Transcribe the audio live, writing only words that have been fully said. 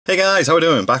Hey guys, how are we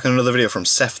doing? Back on another video from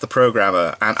Seth the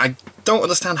Programmer, and I don't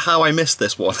understand how I missed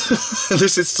this one.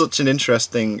 This is such an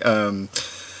interesting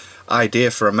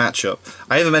idea for a matchup.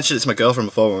 I even mentioned it to my girlfriend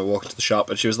before when we were walking to the shop,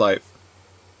 and she was like,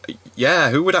 yeah,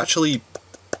 who would actually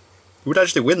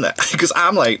win that? Because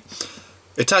I'm like,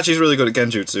 Itachi's really good at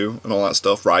genjutsu and all that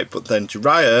stuff, right? But then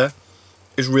Jiraiya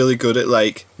is really good at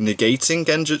like negating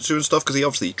genjutsu and stuff, because he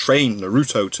obviously trained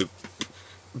Naruto to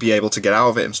be able to get out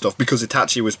of it and stuff, because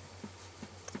Itachi was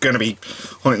going to be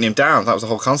hunting him down. That was the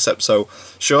whole concept. So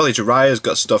surely Jiraiya's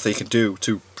got stuff that he can do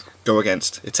to go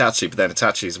against Itachi, but then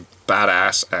Itachi's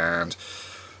badass, and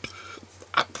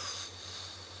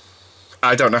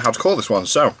I don't know how to call this one.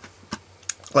 So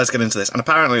let's get into this. And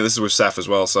apparently this is with Seth as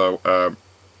well, so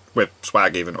with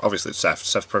Swag even. Obviously it's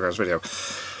Seth's Program's video.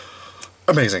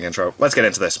 Amazing intro. Let's get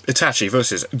into this. Itachi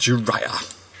versus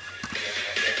Jiraiya.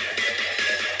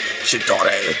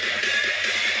 Shidori.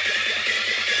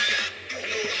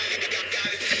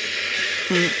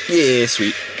 Yeah,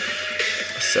 sweet.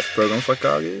 Seth Program for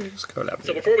collab.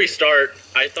 So before we start,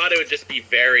 I thought it would just be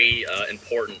very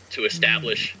important to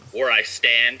establish where I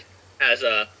stand as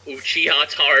a Uchiha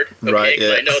Tard. Okay, right,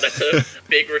 yeah. I know that's a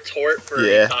big retort for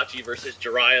Itachi versus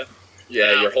Jiraiya.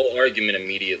 Yeah, your whole argument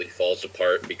immediately falls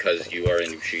apart because you are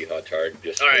an Uchiha Tard.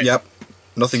 All right. Yep.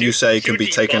 Nothing you say can be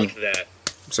taken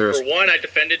seriously. For one, I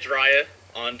defended Jiraiya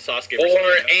on Sasuke for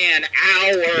versus an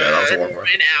hour. Yeah, that was a long one.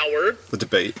 An hour. The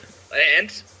debate.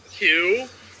 And two,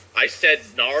 I said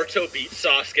Naruto beat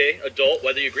Sasuke, adult,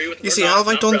 whether you agree with me or not. You see, how have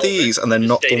I done these and then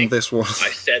not done this one? I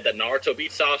said that Naruto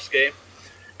beat Sasuke,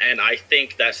 and I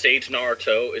think that Sage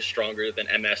Naruto is stronger than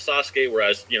MS Sasuke,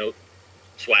 whereas, you know,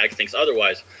 Swag thinks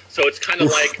otherwise. So it's kind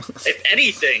of like, if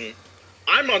anything,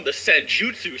 I'm on the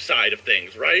Senjutsu side of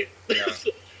things, right? Yeah.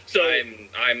 So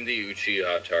I'm the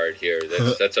Uchiha Tard here.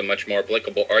 That's a much more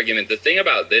applicable argument. The thing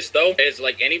about this though is,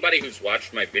 like, anybody who's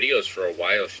watched my videos for a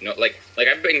while should know, like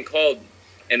I've been called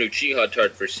an Uchiha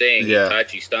Tard for saying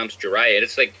Itachi stomps Jiraiya. And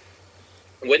it's like,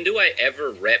 when do I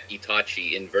ever rep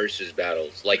Itachi in versus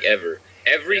battles? Like, ever.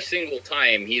 Every single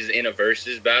time he's in a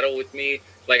versus battle with me,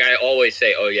 like, I always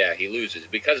say, oh yeah, he loses.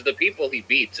 Because the people he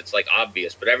beats, it's like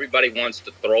obvious, but everybody wants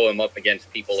to throw him up against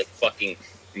people like fucking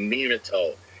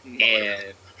Minato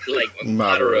and like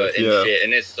Madara and shit,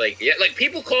 and it's like, yeah, like,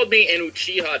 people called me an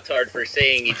Uchiha Tard for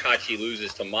saying Itachi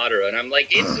loses to Madara, and I'm like,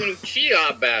 it's an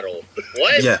Uchiha battle.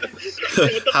 What? Yeah.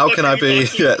 How can I be?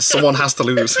 Yeah, someone has to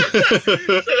lose. So, yeah,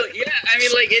 I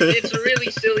mean, like, it's a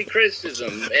really silly criticism,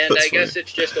 and I guess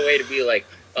it's just a way to be like,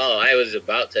 oh, I was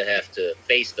about to have to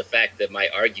face the fact that my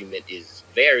argument is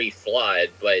very flawed,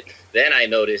 but then I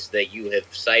noticed that you have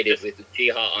sided with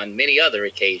Uchiha on many other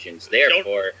occasions,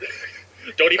 therefore...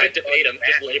 Don't even debate him,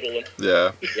 just label him.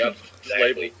 Yeah. Yep, just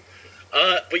label.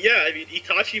 But yeah, I mean,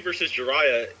 Itachi versus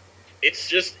Jiraiya, it's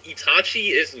just, Itachi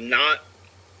is not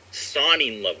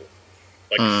Sannin level.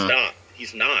 Like, stop.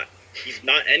 He's not. He's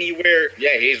not anywhere.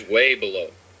 Yeah, he's way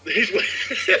below. He's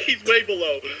way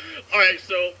below. Alright,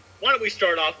 so why don't we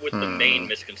start off with the main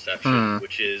misconception,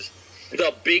 which is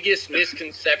the biggest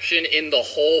misconception in the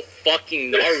whole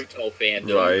fucking Naruto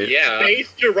fandom. Right. Yeah.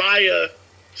 Base Jiraiya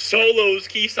solos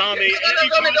Kisame.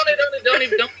 Don't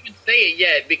even say it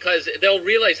yet, because they'll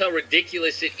realize how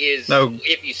ridiculous it is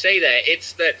if you say that.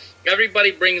 It's that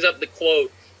everybody brings up the quote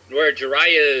where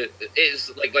Jiraiya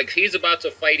is like he's about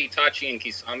to fight Itachi and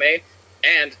Kisame,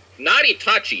 and not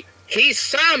Itachi,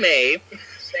 Kisame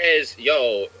says,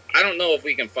 yo, I don't know if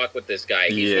we can fuck with this guy.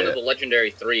 He's one of the legendary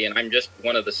 3, and I'm just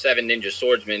one of the 7 ninja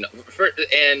swordsmen.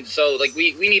 And so, like,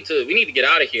 we need to get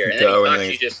out of here. And then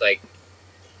Itachi's just like,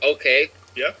 okay.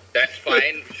 Yeah, that's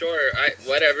fine. Sure,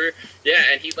 whatever. Yeah,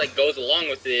 and he like goes along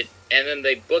with it, and then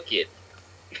they book it,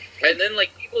 and then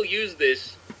like people use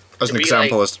this as an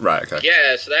example. Like, right? Okay.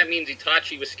 Yeah, so that means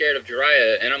Itachi was scared of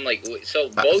Jiraiya, and I'm like, so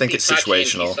both I think it's Itachi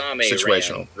situational. And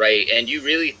Kisame ran, right? And you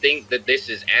really think that this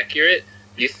is accurate?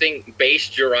 You think base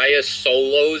Jiraiya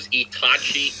solos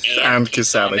Itachi and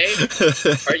Kisame?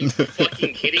 Are you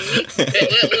fucking kidding me?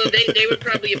 They were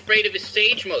probably afraid of his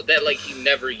Sage mode that, like, he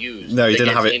never used. No, he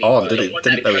didn't have it on, did he?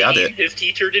 Didn't know he had it. His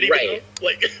teacher didn't even know.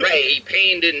 Like, right,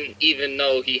 Pain didn't even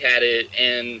know he had it,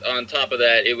 and on top of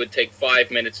that, it would take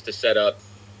 5 minutes to set up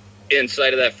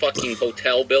inside of that fucking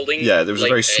hotel building. Yeah, there was a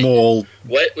very small,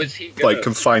 what was he gonna, like,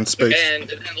 confined space.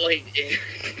 And like,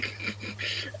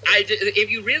 if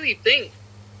you really think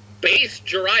base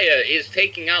Jiraiya is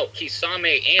taking out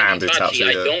Kisame and Itachi,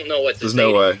 I don't know what to say.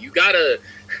 No way. You gotta...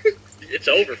 It's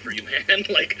over for you, man.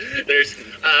 Like, there's...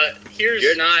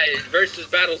 You're not... Versus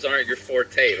battles aren't your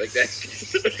forte. Like,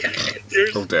 that's...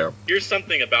 Oh, damn. Here's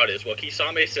something about it. Well,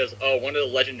 Kisame says, oh, one of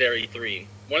the legendary 3.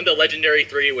 One of the legendary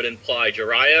 3 would imply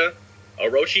Jiraiya,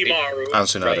 Orochimaru, and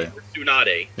Tsunade. right,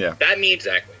 Tsunade. Yeah. That means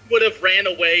Exactly. would have ran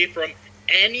away from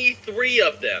any three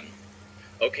of them.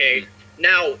 Okay,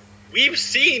 now we've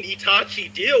seen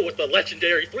Itachi deal with the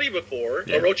legendary three before.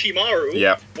 Yeah. Orochimaru,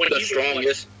 Yeah. when The he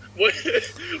strongest. was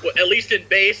like, at least in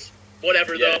base,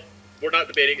 whatever. Yeah. Though we're not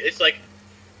debating. It's like,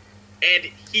 and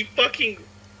he fucking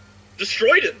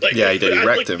destroyed him. Like, Yeah, he did. He at,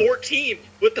 wrecked like him. 14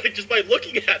 with like, just by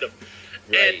looking at him.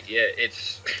 Right. And Yeah.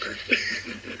 It's.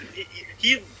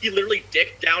 he literally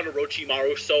dicked down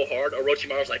Orochimaru so hard.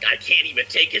 Orochimaru's like, I can't even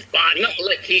take his body. No,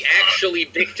 like he actually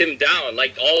dicked him down.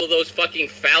 Like all of those fucking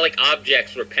phallic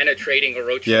objects were penetrating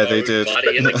Orochimaru's Yeah, they did.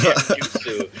 body in the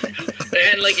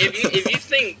Genjutsu. And like if you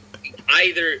think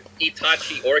either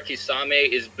Itachi or Kisame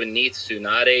is beneath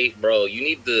Tsunade, bro, you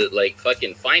need to like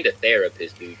fucking find a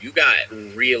therapist, dude. You got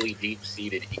really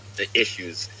deep-seated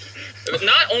issues.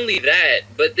 Not only that,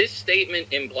 but this statement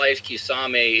implies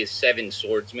Kisame is 7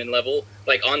 swordsman level,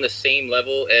 like on the same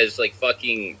level as like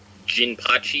fucking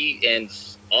Jinpachi and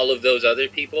all of those other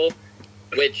people,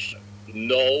 which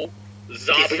no,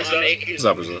 Kisame is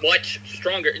Zabuza. much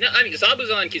stronger. No, I mean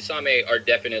Zabuza and Kisame are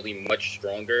definitely much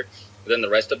stronger than the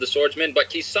rest of the swordsmen, but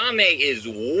Kisame is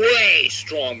way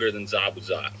stronger than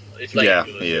Zabuza. It's like Yeah,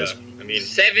 he is. I mean,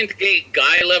 7th gate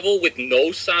guy level with no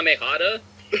Samehada.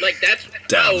 Like that's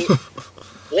Damn. how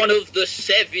one of the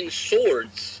 7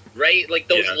 swords, right? Like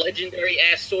those Yeah. legendary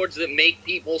ass swords that make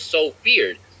people so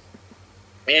feared.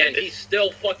 And he's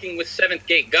still fucking with 7th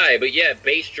gate guy, but yeah,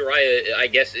 base Jiraiya, I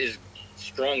guess, is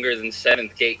stronger than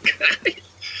 7th gate guy.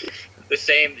 the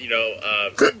same,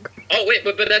 Oh wait,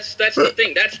 but that's the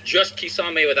thing. That's just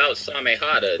Kisame without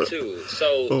Samehada too.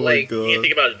 So Oh my like, God. you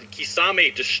think about it,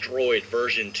 Kisame destroyed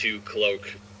version 2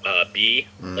 Cloak B,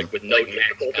 like with no like max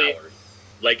difficulty. power.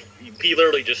 Like, he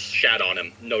literally just shat on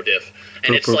him, no diff. And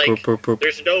Poop, it's poop, like, poop, poop, poop.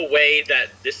 there's no way that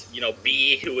this,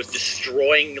 B, who was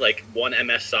destroying, like, one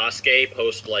MS Sasuke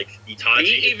post, like, Itachi.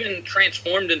 He even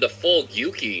transformed into full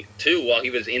Gyuki too while he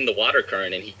was in the water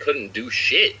current, and he couldn't do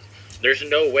shit. There's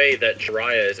no way that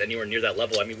Jiraiya is anywhere near that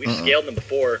level. I mean, we've scaled him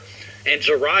before, and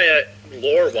Jiraiya,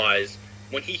 lore-wise,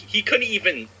 when he couldn't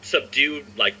even subdue,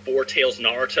 like, Four Tails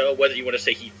Naruto, whether you want to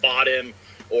say he fought him,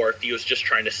 or if he was just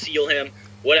trying to seal him,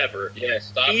 whatever. Yeah,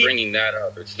 stop bringing that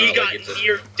up. It's not He got like it's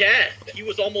near death. He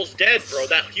was almost dead, bro.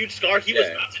 That huge scar, he was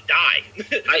Yeah. about to die.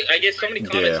 I get so many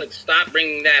comments Yeah. like, stop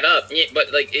bringing that up. Yeah,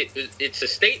 but, like, it's a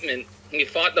statement. He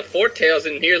fought the Four Tails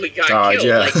and nearly got God, killed.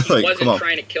 yeah. Like, he Like, come wasn't on.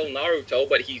 trying to kill Naruto,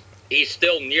 but he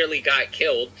still nearly got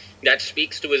killed. That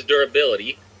speaks to his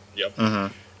durability. Yep.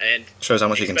 Mhm. And Shows how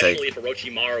much he can take. especially if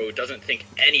Orochimaru doesn't think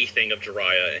anything of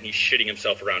Jiraiya and he's shitting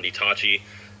himself around Itachi,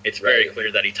 it's very Right.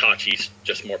 clear that Itachi's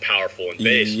just more powerful in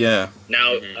base. Yeah.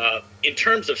 Now, in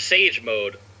terms of Sage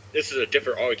mode, this is a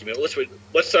different argument.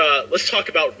 Let's talk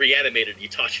about reanimated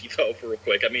Itachi though for real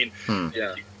quick. I mean,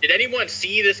 Yeah. did anyone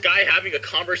see this guy having a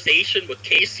conversation with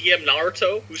KCM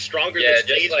Naruto, who's stronger Yeah, than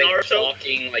just Sage like Naruto?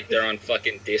 talking like they're on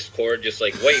fucking Discord, just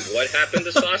like, wait, what happened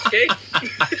to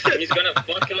Sasuke? He's gonna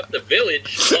fuck up the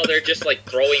village while they're just like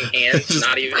throwing hands,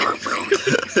 not even.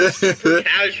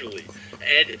 Casually,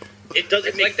 and it doesn't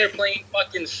It's make like they're playing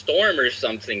fucking Storm or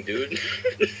something, dude.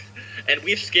 And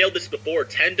we've scaled this before.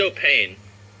 Tendo Pain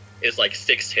is like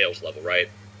 6 Tails level, right?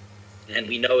 And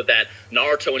we know that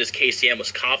Naruto in his KCM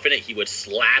was confident he would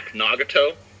slap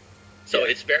Nagato. So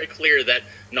Yeah. it's very clear that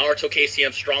Naruto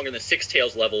KCM stronger than 6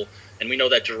 Tails level. And we know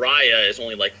that Jiraiya is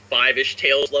only like 5-ish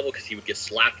Tails level because he would get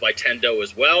slapped by Tendo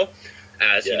as well.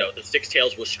 As, Yeah. the 6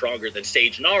 Tails was stronger than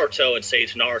Sage Naruto. And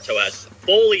Sage Naruto has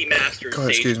fully mastered God,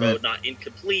 Sage excuse me. mode, not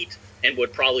incomplete. And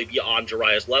would probably be on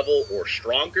Jiraiya's level or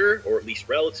stronger, or at least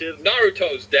relative.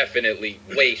 Naruto's definitely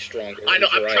way stronger. I know,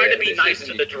 than I'm Jiraiya. trying to be This nice to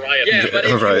isn't- the Jiraiya. Yeah, but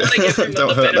if Right. you want to give him Don't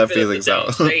the hurt their benefit of the feelings doubt,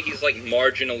 out. say he's like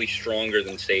marginally stronger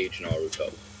than Sage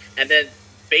Naruto. And then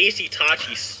base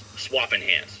Itachi swapping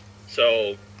hands.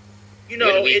 So, When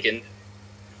it, weakened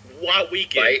what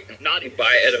weekend? Right. Not even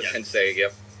by Edo yeah. Tensei,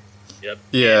 yep. Yep.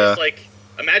 Yeah. It's like,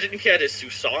 imagine if he had his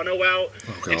Susanoo out.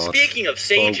 Oh, And God. speaking of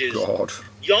sages, Oh, God.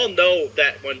 y'all know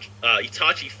that when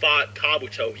Itachi fought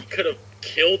Kabuto, he could have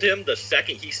killed him the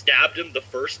second he stabbed him the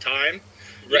first time.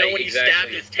 You know, Right, when he exactly.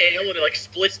 stabbed his tail and it like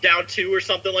splits down 2 or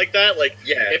something like that? Like,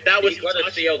 Yeah, if that was he could have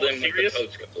Itachi, sealed more him with the serious?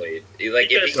 Totsuka blade. Like,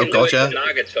 He if he could've can sealed do it to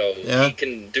Nagato, Yeah. he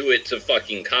can do it to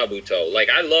fucking Kabuto. Like,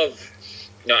 I love...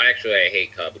 No, actually, I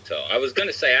hate Kabuto. I was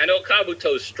gonna say, I know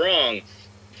Kabuto's strong,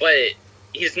 but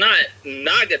he's not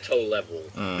Nagato level,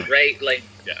 right? Like,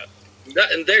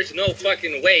 and there's no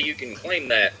fucking way you can claim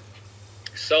that.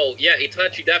 So, yeah,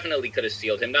 Itachi definitely could have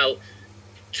sealed him. Now,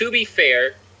 to be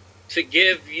fair, to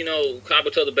give,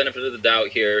 Kabuto the benefit of the doubt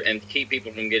here and keep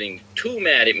people from getting too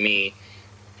mad at me,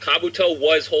 Kabuto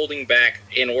was holding back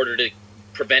in order to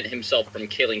prevent himself from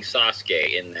killing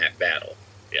Sasuke in that battle.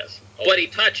 Yes. But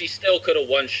Itachi still could have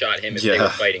one-shot him if they were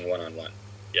fighting one-on-one.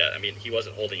 Yeah, I mean, he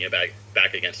wasn't holding it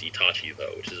back against Itachi,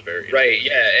 though, which is very... Right,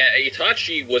 yeah.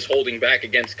 Itachi was holding back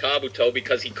against Kabuto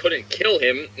because he couldn't kill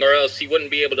him, or else he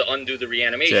wouldn't be able to undo the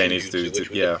reanimation jutsu, which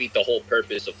would defeat the whole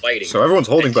purpose of fighting. So everyone's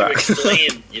holding back. To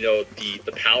explain, you know,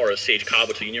 the power of Sage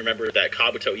Kabuto, you remember that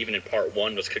Kabuto, even in part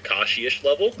 1, was Kakashi-ish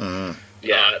level?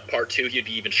 Yeah. Part 2, he'd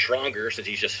be even stronger, since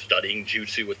he's just studying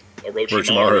jutsu with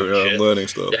Orochimaru. Learning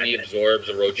stuff. And he absorbs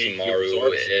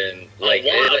Orochimaru, and like... A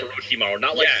lot of Orochimaru,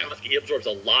 not like Sasuke, he absorbs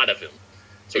a lot of him.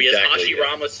 So he has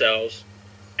Hashirama cells,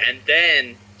 and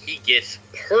then he gets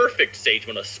perfect stage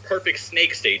mode, a perfect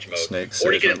snake stage mode.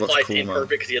 Or he can imply imperfect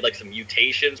because he had like some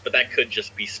mutations, but that could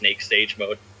just be snake stage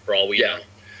mode for all we know.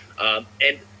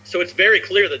 And so it's very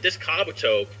clear that this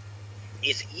Kabuto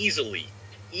is easily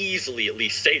at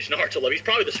least Sage Naruto level. He's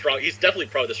probably he's definitely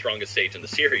probably the strongest Sage in the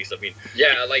series. I mean,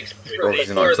 yeah, like before the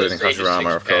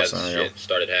Hashirama, of course, shit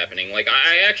started happening. Like,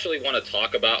 I actually want to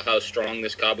talk about how strong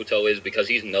this Kabuto is because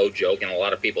he's no joke, and a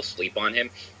lot of people sleep on him.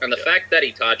 And the fact that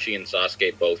Itachi and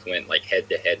Sasuke both went like head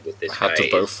to head with this guy,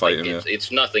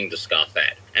 it's nothing to scoff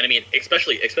at. And I mean,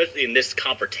 especially in this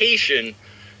confrontation,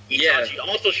 Itachi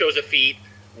also shows a feat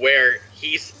where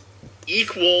he's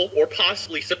equal or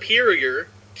possibly superior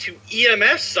to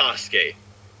EMS Sasuke,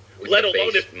 let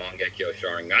alone if Mangekyo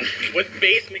Sharingan with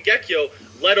base Mangekyo,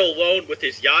 let alone with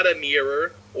his Yada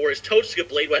Mirror or his Totsuka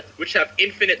Blade, which have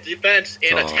infinite defense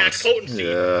and attack potency.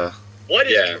 What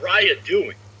is Jiraiya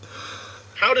doing?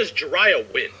 How does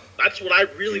Jiraiya win? That's what I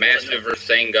really want to know. Massive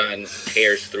Rasengan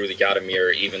tears through the Yada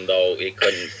Mirror, even though it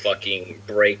couldn't fucking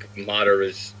break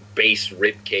Madara's base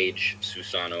ribcage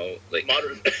Susanoo. Like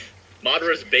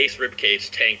Madara's base ribcage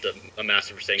tanked a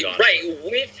massive Rasengan. Right,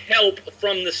 with help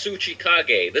from the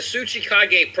Tsuchikage. The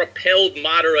Tsuchikage propelled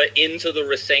Madara into the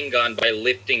Rasengan by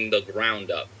lifting the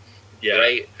ground up. Yeah.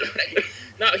 Right?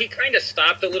 Now, he kind of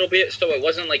stopped a little bit, so it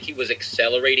wasn't like he was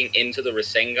accelerating into the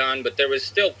Rasengan, but there was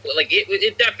still, like,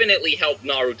 it definitely helped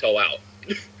Naruto out.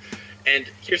 And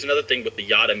here's another thing with the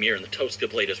Yada Mirror and the Totsuka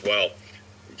Blade as well.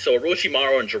 So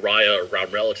Orochimaru and Jiraiya are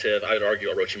around relative. I would argue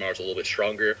Orochimaru's a little bit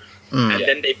stronger. And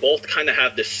then they both kind of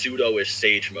have this pseudo-ish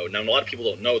Sage mode. Now, a lot of people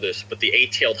don't know this, but the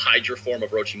 8-tailed Hydra form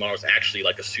of Orochimaru is actually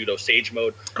like a pseudo-Sage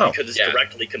mode because it's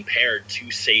directly compared to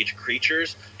Sage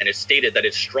creatures, and it's stated that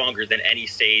it's stronger than any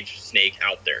Sage snake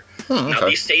out there. Now,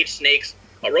 these Sage snakes,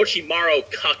 Orochimaru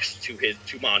cucks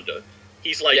to Manda.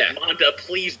 He's like, Manda,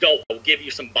 please don't. I'll give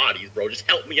you some bodies, bro. Just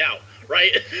help me out.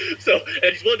 Right? So,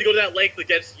 and he's willing to go to that length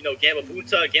against, you know,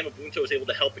 Gamabunta. Gamabunta was able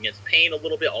to help against Pain a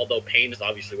little bit, although Pain is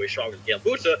obviously way stronger than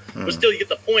Gamabunta. But still, you get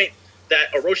the point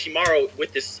that Orochimaru,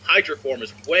 with this Hydra form,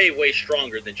 is way, way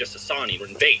stronger than just Asani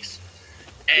in base.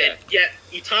 And yet,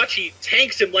 Itachi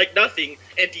tanks him like nothing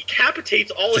and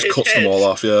decapitates all of his heads. Just cuts them all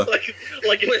off, like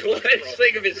it's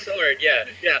swing of his sword,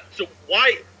 Yeah, so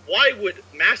why would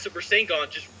Massive Rasengan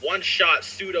just one-shot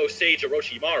pseudo-Sage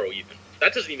Orochimaru even?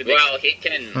 That doesn't even make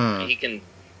sense. He can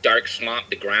dark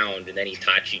swamp the ground, and then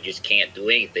Itachi just can't do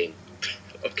anything.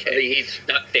 Okay, he's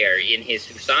stuck there in his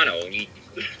Susanoo, and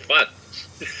fuck.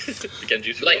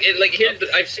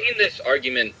 I've seen this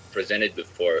argument presented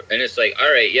before, and it's like,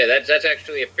 all right, that's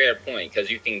actually a fair point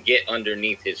because you can get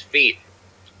underneath his feet,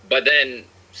 but then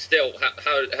still,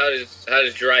 how does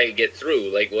Jiraiya get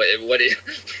through? Like, what is?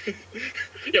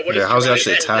 How's he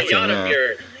actually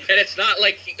attacking? And it's not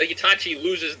like Itachi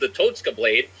loses the Totsuka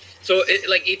Blade, so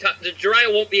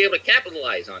Jiraiya won't be able to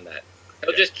capitalize on that.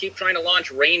 He'll just keep trying to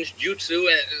launch ranged jutsu,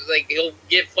 and he'll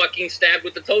get fucking stabbed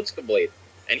with the Totsuka Blade.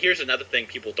 And here's another thing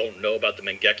people don't know about the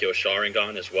Mangekyo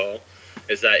Sharingan as well,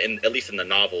 is that at least in the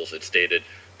novels it's stated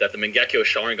that the Mangekyo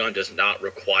Sharingan does not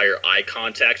require eye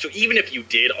contact. So even if you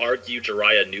did argue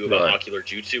Jiraiya knew about ocular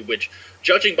jutsu, which,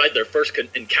 judging by their first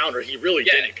encounter, he really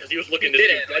didn't, because he was looking right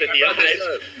in the eyes.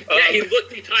 He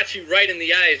looked Itachi right in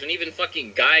the eyes, and even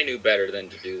fucking Guy knew better than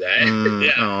to do that.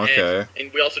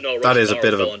 And we also know that is a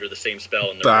bit of fell under the same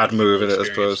spell. Bad move, I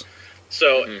suppose.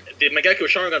 So the Mangekyo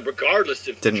Sharingan, regardless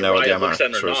if Jiraiya looks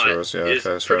at it or not,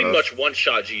 is pretty much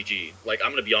one-shot GG. Like,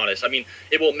 I'm going to be honest. I mean,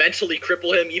 it will mentally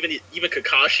cripple him. Even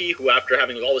Kakashi, who after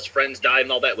having all his friends die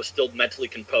and all that, was still mentally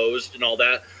composed and all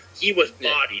that. He was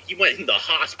bodied. He went in the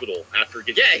hospital after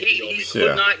getting... he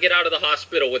could not get out of the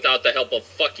hospital without the help of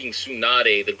fucking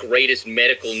Tsunade, the greatest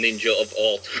medical ninja of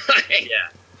all time.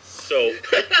 So,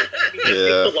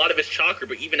 it's a lot of his chakra,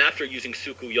 but even after using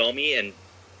Tsukuyomi and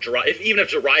even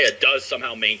if Jiraiya does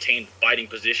somehow maintain fighting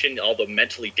position, although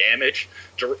mentally damaged,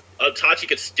 Itachi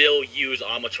could still use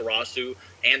Amaterasu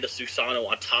and the Susanoo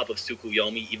on top of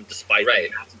Tsukuyomi, even despite the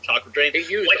massive chakra drain. He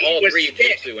used all three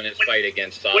jutsu in his fight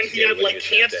against Sasuke. When he had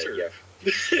cancer.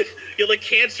 He had like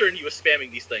cancer and he was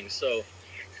spamming these things. So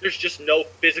there's just no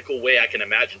physical way I can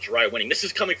imagine Jiraiya winning. This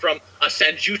is coming from a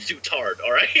Senjutsu tard,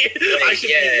 all right?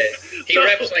 He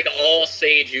reps like all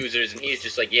Sage users, and he's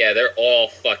just like, yeah, they're all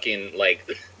fucking like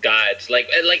gods. Like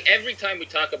every time we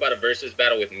talk about a versus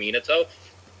battle with Minato,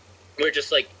 we're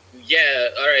just like, yeah,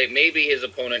 all right, maybe his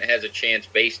opponent has a chance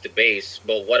base to base,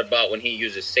 but what about when he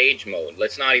uses Sage mode?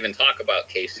 Let's not even talk about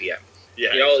KCM.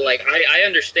 Yeah, you know, like I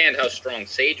understand how strong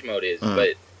Sage mode is,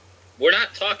 but we're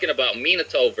not talking about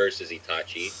Minato versus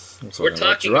Itachi. We're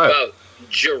talking about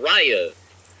Jiraiya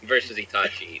versus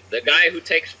Itachi. The guy who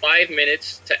takes 5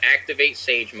 minutes to activate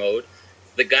Sage mode.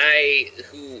 The guy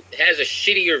who has a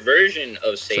shittier version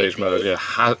of Sage mode. Yeah.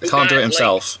 Can't do it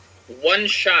himself. Like, one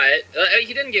shot.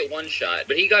 He didn't get one shot,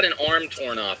 but he got an arm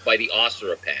torn off by the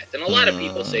Asuropath. And a lot of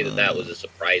people say that was a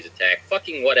surprise attack.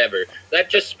 Fucking whatever. That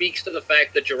just speaks to the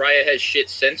fact that Jiraiya has shit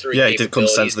sensory capabilities. Yeah, he couldn't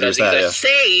sense that he was there, he's a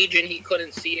sage and he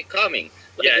couldn't see it coming.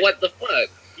 Like, what the fuck?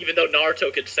 Even though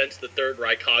Naruto could sense the third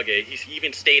Raikage, he's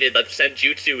even stated that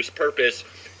Senjutsu's purpose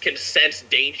can sense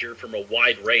danger from a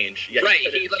wide range. Yeah, right,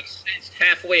 he like sensed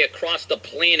halfway across the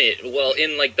planet, well,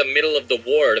 in like the middle of the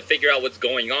war to figure out what's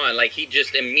going on. Like, he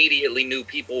just immediately knew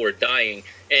people were dying.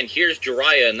 And here's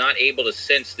Jiraiya not able to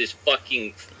sense this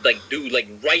fucking like dude like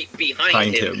right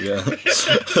behind him. Yeah.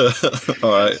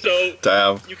 All right. So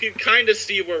damn. You can kind of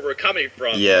see where we're coming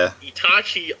from. Yeah.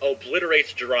 Itachi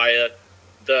obliterates Jiraiya.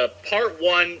 The part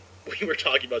 1, we were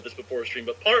talking about this before stream,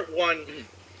 but part 1.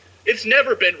 It's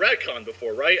never been retconned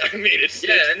before, right? I mean, it's what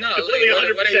are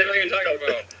you talking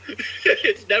about?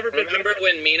 It's never been. Remember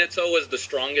when Minato was the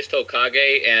strongest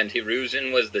Hokage and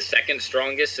Hiruzen was the second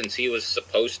strongest, since he was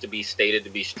supposed to be stated to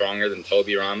be stronger than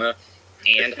Tobirama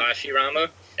and Hashirama,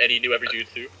 and he knew every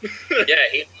jutsu. Yeah,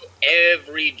 he knew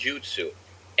every jutsu,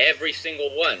 every single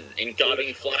one,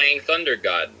 including Flying Thunder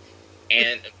God,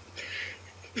 and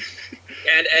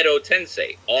Edo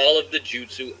Tensei. All of the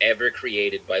jutsu ever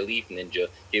created by Leaf Ninja,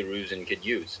 Hiruzen could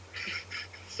use.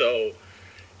 So,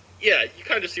 yeah, you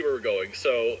kind of see where we're going.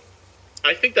 So,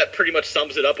 I think that pretty much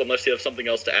sums it up, unless you have something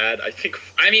else to add.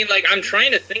 I mean, like, I'm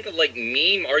trying to think of, like,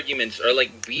 meme arguments, or,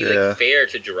 like, be, like, fair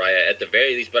to Jiraiya at the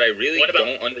very least, but I really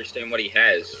don't understand what he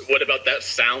has. What about that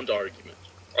sound argument?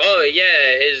 Oh,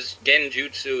 yeah, his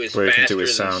Genjutsu is faster than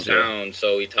sound,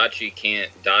 so Itachi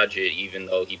can't dodge it, even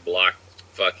though he blocked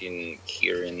fucking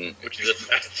Kirin, which is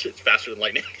faster than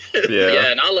lightning.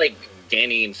 Yeah, not like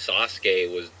Genny and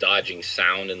Sasuke was dodging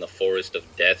sound in the Forest of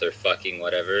Death or fucking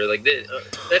whatever. Like,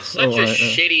 that's such a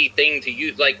shitty thing to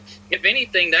use. Like, if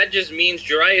anything, that just means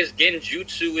Jiraiya's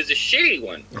Genjutsu is a shitty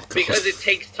one, because it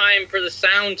takes time for the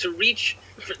sound to reach.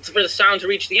 For the sound to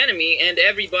reach the enemy, and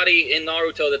everybody in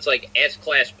Naruto that's like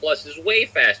S-Class Plus is way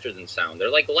faster than sound.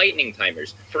 They're like lightning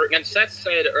timers. And Seth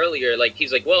said earlier, like,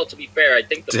 he's like, well, to be fair, I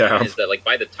think the point is that, like,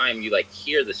 by the time you, like,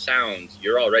 hear the sounds,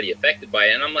 you're already affected by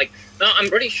it. And I'm like, no, I'm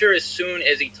pretty sure as soon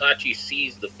as Itachi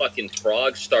sees the fucking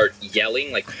frogs start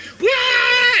yelling, like, wah!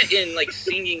 And, like,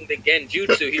 singing the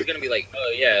Genjutsu, he's gonna be like,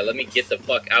 oh, yeah, let me get the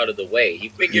fuck out of the way. He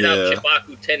figured out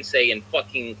Chibaku Tensei in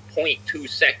fucking 0.2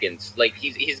 seconds. Like,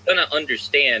 he's gonna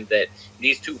understand that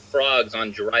these two frogs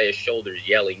on Jiraiya's shoulders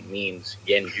yelling means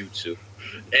Genjutsu.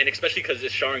 And especially because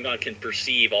his Sharingan can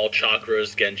perceive all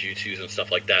chakras, Genjutsus, and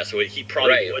stuff like that, so he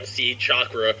probably would see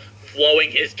chakra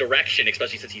flowing his direction,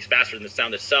 especially since he's faster than the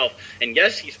sound itself. And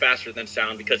yes, he's faster than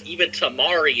sound, because even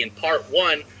Tamari in part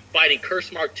 1, fighting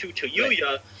Curse Mark 2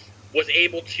 Toyuya, was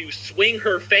able to swing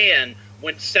her fan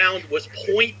when sound was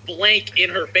point blank in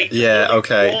her face. Yeah,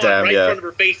 okay, damn, right in front of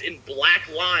her face in black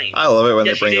lines. I love it when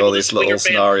they bring all these little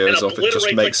scenarios up. It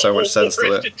just makes so much sense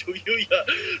to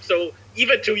it. So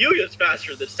even Toyuya's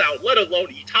faster than sound, let alone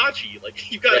Itachi.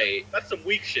 Like, you got that's some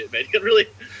weak shit, man. You can really,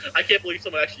 I can't believe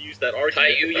someone actually used that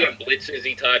argument. Toyuya blitzes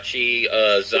Itachi,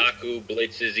 Zaku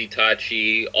blitzes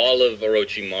Itachi, all of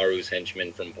Orochimaru's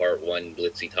henchmen from part 1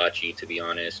 blitz Itachi, to be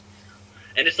honest.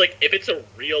 And it's like, if it's a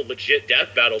real legit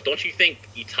death battle, don't you think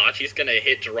Itachi's gonna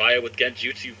hit Jiraiya with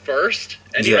Genjutsu first?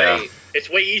 Anyway, it's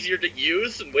way easier to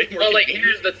use and way more. Well, like,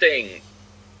 here's the thing: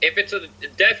 if it's a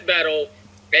death battle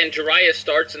and Jiraiya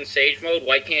starts in Sage mode,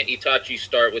 why can't Itachi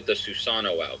start with the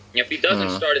Susanoo out? If he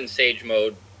doesn't start in Sage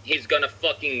mode, he's gonna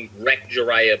fucking wreck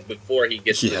Jiraiya before he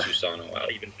gets the Susanoo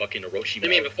out. Even fucking Orochi. I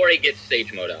mean, before he gets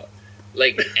Sage mode out,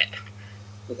 like.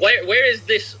 Where is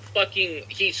this fucking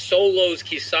he solos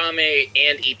Kisame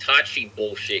and Itachi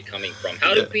bullshit coming from?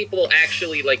 How do people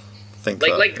actually like think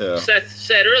like Seth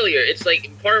said earlier? It's like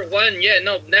part 1,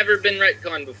 never been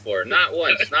retconned before, not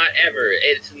once, not ever.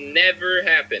 It's never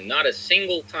happened, not a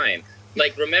single time.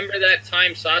 Like, remember that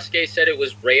time Sasuke said it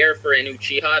was rare for an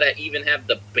Uchiha to even have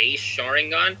the base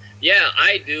Sharingan? Yeah,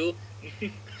 I do.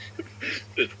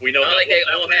 We know Not how like they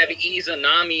well all that have went.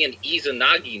 Izanami and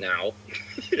Izanagi now.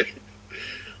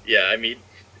 Yeah, I mean,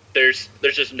 there's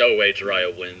just no way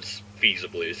Jiraiya wins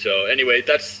feasibly. So anyway,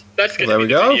 that's gonna There be we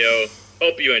the go. video.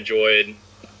 Hope you enjoyed.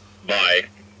 Bye.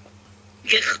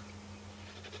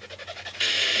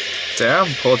 Damn,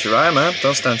 poor Jiraiya, man.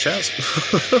 Don't stand a chance.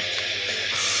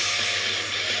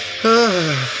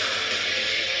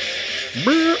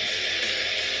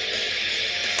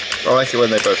 I like it when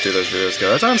they both do those videos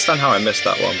go. I don't understand how I missed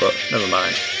that one, but never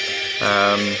mind.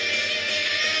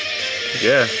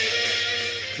 Yeah.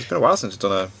 It's been a while since I've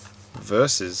done a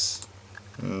versus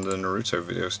and the Naruto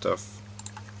video stuff.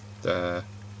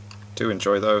 Do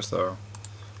enjoy those though.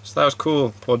 So that was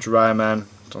cool. Poor Jiraiya, man.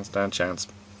 Don't stand a chance.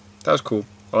 That was cool.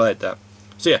 I like that.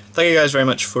 So yeah, thank you guys very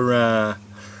much for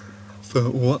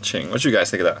watching. What do you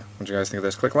guys think of that? What do you guys think of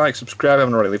this? Click like, subscribe if you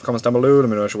haven't already. Leave comments down below. Let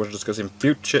me know what you want to discuss in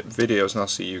future videos, and I'll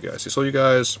see you guys. See you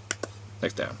guys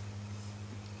next time.